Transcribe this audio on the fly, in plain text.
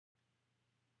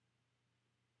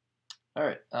All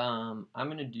right, I'm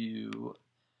going to do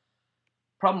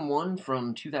problem 1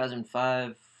 from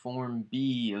 2005, Form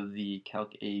B of the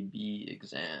Calc AB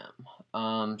exam.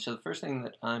 So the first thing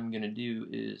that I'm going to do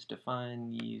is define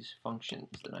these functions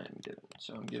that I'm given.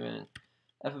 So I'm given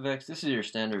f of x. This is your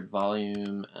standard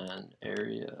volume and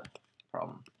area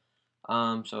problem.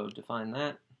 So define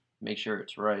that, make sure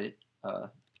it's right, and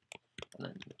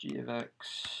then g of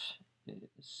x is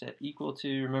set equal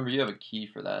to, remember you have a key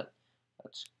for that,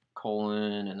 that's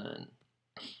colon and then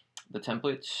the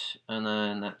templates, and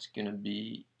then that's going to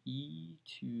be e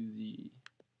to the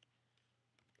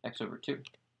x over 2.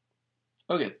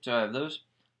 Okay, so I have those.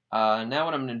 Now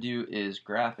what I'm going to do is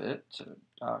graph it. So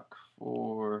doc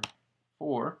for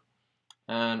 4,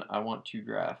 and I want to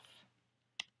graph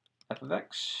f of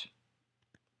x,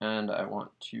 and I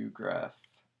want to graph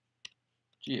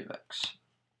g of x.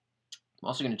 I'm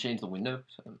also going to change the window,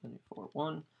 so menu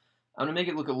 4.1. I'm going to make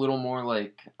it look a little more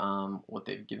like what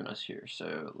they've given us here.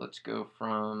 So let's go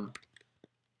from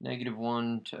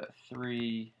 -1 to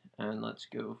 3, and let's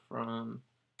go from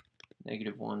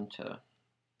 -1 to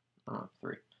 3.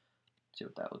 Let's see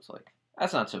what that looks like.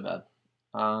 That's not so bad.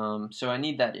 So I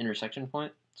need that intersection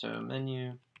point. So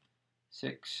menu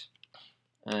 6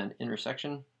 and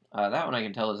intersection. That one I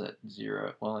can tell is at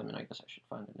 0. Well, I mean, I guess I should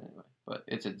find it anyway, but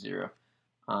it's at 0.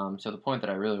 So the point that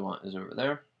I really want is over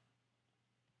there.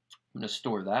 I'm going to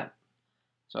store that.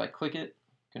 So I click it,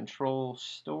 Control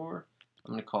Store.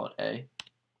 I'm going to call it A.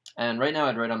 And right now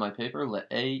I'd write on my paper, let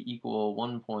A equal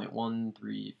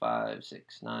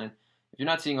 1.13569. If you're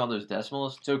not seeing all those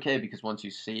decimals, it's okay because once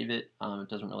you save it, it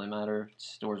doesn't really matter. It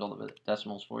stores all the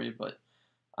decimals for you. But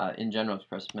in general, if you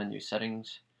press Menu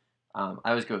Settings, I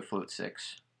always go with float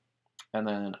 6. And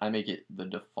then I make it the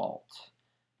default.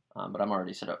 But I'm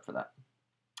already set up for that.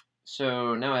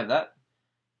 So now I have that.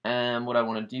 And what I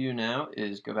want to do now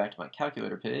is go back to my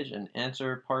calculator page and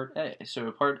answer part A.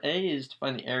 So part A is to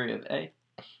find the area of A.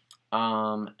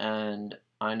 And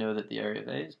I know that the area of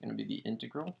A is going to be the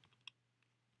integral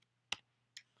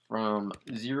from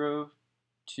 0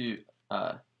 to,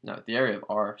 no, the area of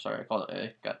R, sorry, I called it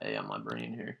A, got A on my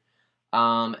brain here.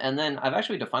 And then I've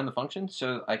actually defined the function,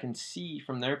 so I can see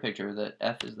from their picture that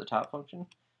f is the top function,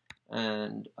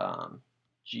 and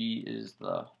g is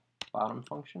the bottom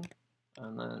function,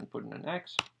 and then put in an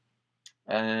x,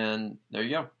 and there you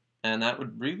go. And that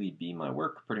would really be my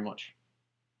work, pretty much.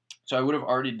 So I would have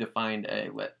already defined A,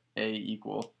 let A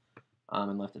equal,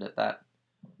 and left it at that.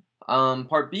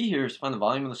 Part B here is to find the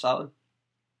volume of the solid.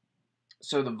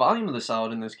 So the volume of the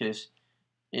solid in this case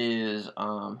is,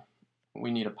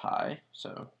 we need a pi,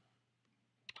 so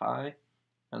pi,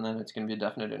 and then it's going to be a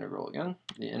definite integral again,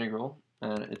 the integral,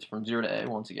 and it's from 0 to A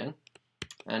once again,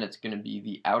 and it's going to be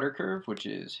the outer curve, which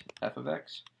is f of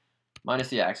x, minus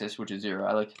the axis, which is 0.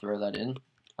 I like to throw that in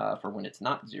for when it's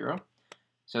not 0.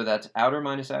 So that's outer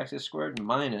minus axis squared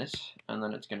minus, and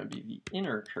then it's going to be the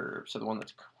inner curve, so the one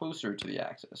that's closer to the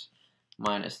axis,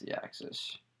 minus the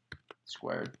axis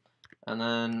squared, and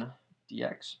then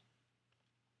dx,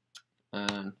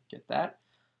 and get that.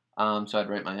 So I'd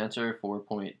write my answer,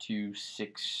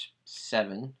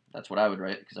 4.267. That's what I would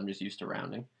write because I'm just used to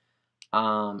rounding.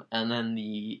 And then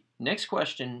the next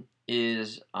question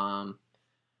is, R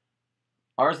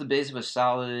is the base of a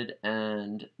solid,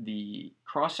 and the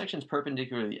cross sections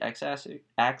perpendicular to the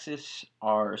x-axis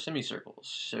are semicircles.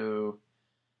 So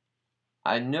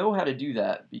I know how to do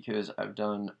that because I've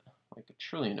done like a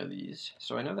trillion of these.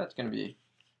 So I know that's going to be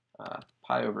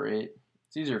pi over 8.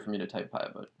 It's easier for me to type pi,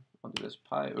 but I'll do this,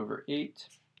 pi over 8.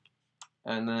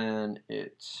 And then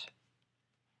it's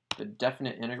the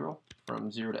definite integral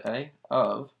from 0 to A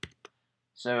of,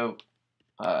 so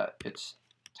it's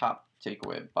top take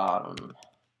away bottom,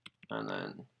 and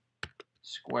then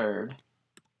squared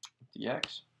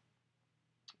dx.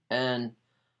 And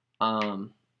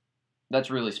that's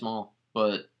really small,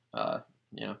 but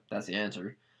you know, that's the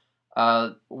answer.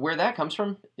 Where that comes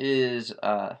from is,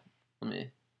 let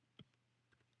me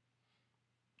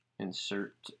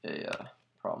insert a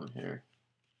problem here.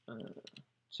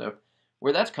 So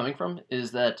where that's coming from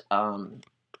is that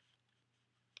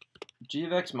g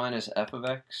of x minus f of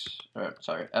x, or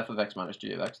sorry, f of x minus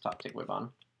g of x, top take away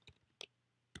bottom,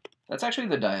 that's actually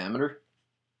the diameter.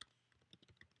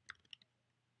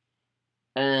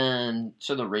 And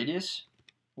so the radius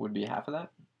would be half of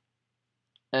that.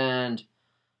 And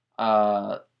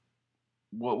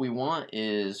what we want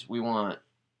is, we want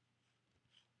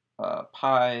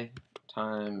pi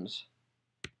times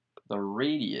the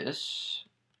radius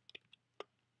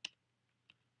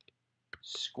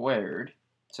squared.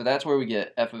 So that's where we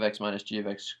get f of x minus g of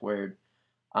x squared.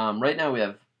 Right now we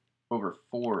have over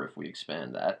 4 if we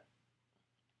expand that.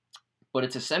 but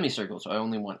it's a semicircle, so I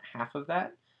only want half of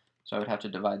that. So I would have to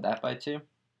divide that by 2.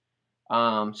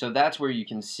 So that's where you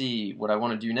can see what I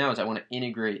want to do now is I want to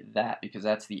integrate that because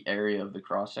that's the area of the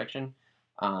cross section.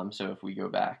 So if we go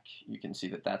back, you can see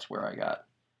that that's where I got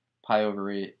pi over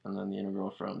 8 and then the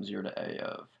integral from 0 to a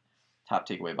of top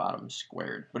take away bottom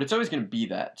squared. But it's always going to be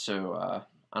that, so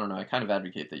I don't know, I kind of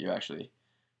advocate that you actually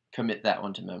commit that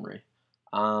one to memory.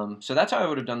 So that's how I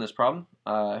would have done this problem.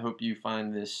 I hope you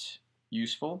find this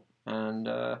useful, and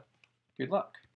good luck.